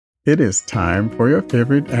It is time for your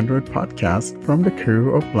favorite Android podcast from the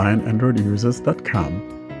crew of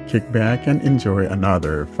blindandroidusers.com. Kick back and enjoy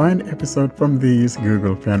another fine episode from these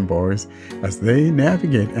Google fanboys as they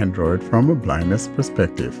navigate Android from a blindness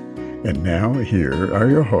perspective. And now, here are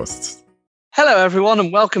your hosts. Hello, everyone,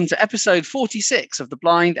 and welcome to episode 46 of the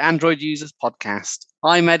Blind Android Users podcast.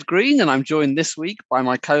 I'm Ed Green, and I'm joined this week by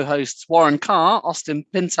my co-hosts Warren Carr, Austin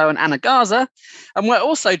Pinto, and Anna Garza. And we're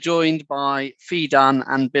also joined by Fidan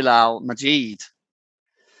and Bilal Majid.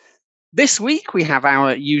 This week, we have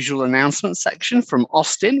our usual announcement section from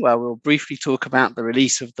Austin, where we'll briefly talk about the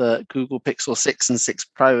release of the Google Pixel 6 and 6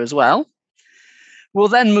 Pro as well. We'll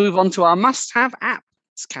then move on to our must-have apps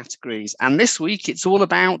categories, and this week it's all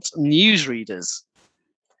about newsreaders.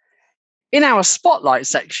 In our spotlight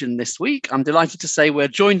section this week, I'm delighted to say we're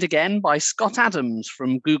joined again by Scott Adams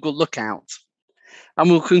from Google Lookout,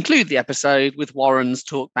 and we'll conclude the episode with Warren's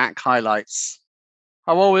Talkback highlights.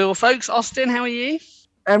 How are we all, folks? Austin, how are you?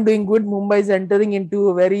 I'm doing good. Mumbai is entering into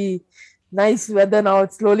a very nice weather now.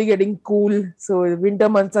 It's slowly getting cool, so the winter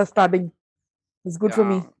months are starting. It's good for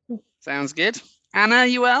me. Sounds good. Anna, are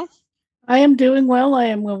you well? I am doing well. I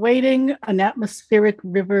am awaiting an atmospheric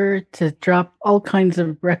river to drop all kinds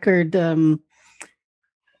of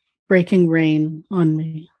record-breaking rain on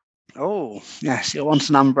me. Oh, yes, you want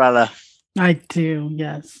an umbrella. I do,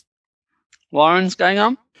 yes. Warren's going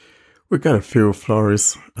on? We got a few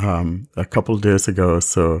flurries a couple days ago,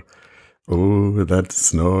 so that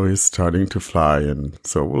snow is starting to fly, and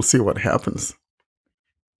so we'll see what happens.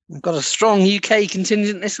 We've got a strong UK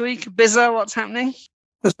contingent this week. Bizza, what's happening?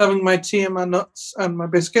 Just having my tea and my nuts and my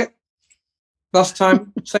biscuit. Last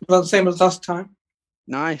time, same as last time.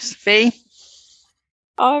 Nice. Fee?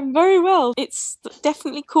 I'm very well. It's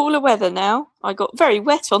definitely cooler weather now. I got very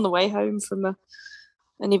wet on the way home from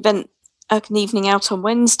an evening out on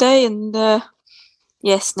Wednesday, and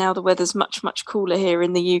yes, now the weather's much, much cooler here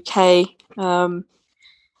in the UK.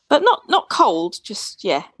 But not cold, just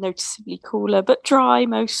noticeably cooler, but dry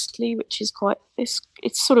mostly, which is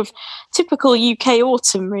it's sort of typical UK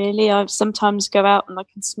autumn, really. I sometimes go out and I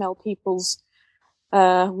can smell people's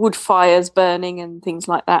wood fires burning and things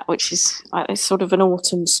like that, which is it's sort of an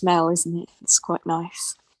autumn smell, isn't it? It's quite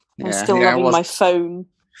nice. I'm still loving my phone.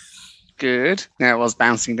 Good. Yeah, it was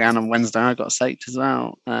bouncing down on Wednesday. I got soaked as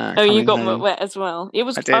well. You got wet as well. It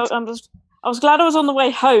was. I was glad I was on the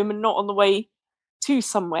way home and not on the way to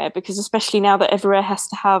somewhere, because especially now that everywhere has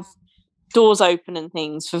to have doors open and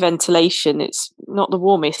things for ventilation, it's not the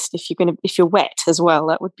warmest if you're wet as well.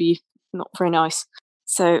 That would be not very nice.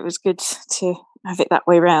 So it was good to have it that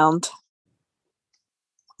way round.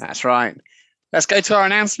 That's right. Let's go to our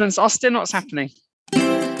announcements. Austin, what's happening?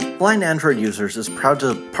 Blind Android Users is proud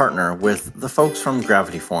to partner with the folks from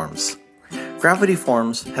Gravity Forms. Gravity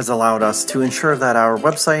Forms has allowed us to ensure that our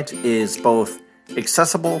website is both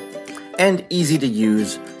accessible and easy to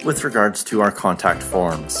use with regards to our contact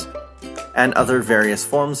forms and other various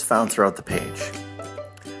forms found throughout the page.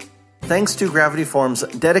 Thanks to Gravity Forms'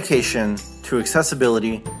 dedication to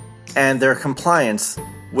accessibility and their compliance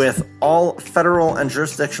with all federal and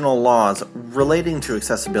jurisdictional laws relating to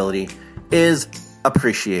accessibility is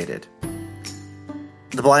appreciated.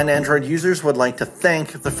 The Blind Android Users would like to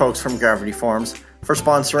thank the folks from Gravity Forms for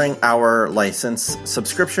sponsoring our license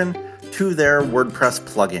subscription to their WordPress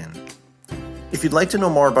plugin. If you'd like to know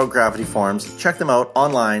more about Gravity Forms, check them out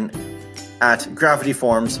online at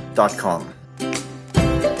gravityforms.com.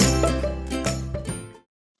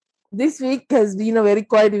 This week has been a very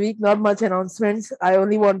quiet week, not much announcements. I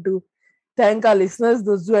only want to thank our listeners,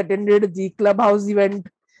 those who attended the Clubhouse event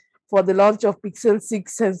for the launch of Pixel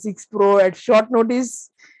 6 and 6 Pro at short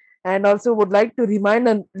notice. And also would like to remind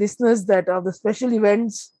our listeners that of the special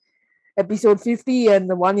events, episode 50 and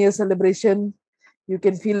the 1-year celebration, you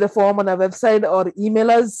can fill the form on our website or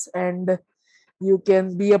email us, and you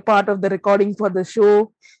can be a part of the recording for the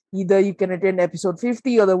show. Either you can attend episode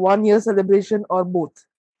 50 or the 1-year celebration, or both.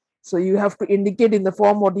 So you have to indicate in the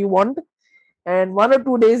form what you want. And 1 or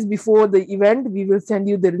 2 days before the event, we will send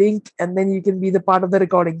you the link, and then you can be the part of the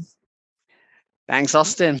recording. Thanks,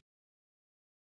 Austin.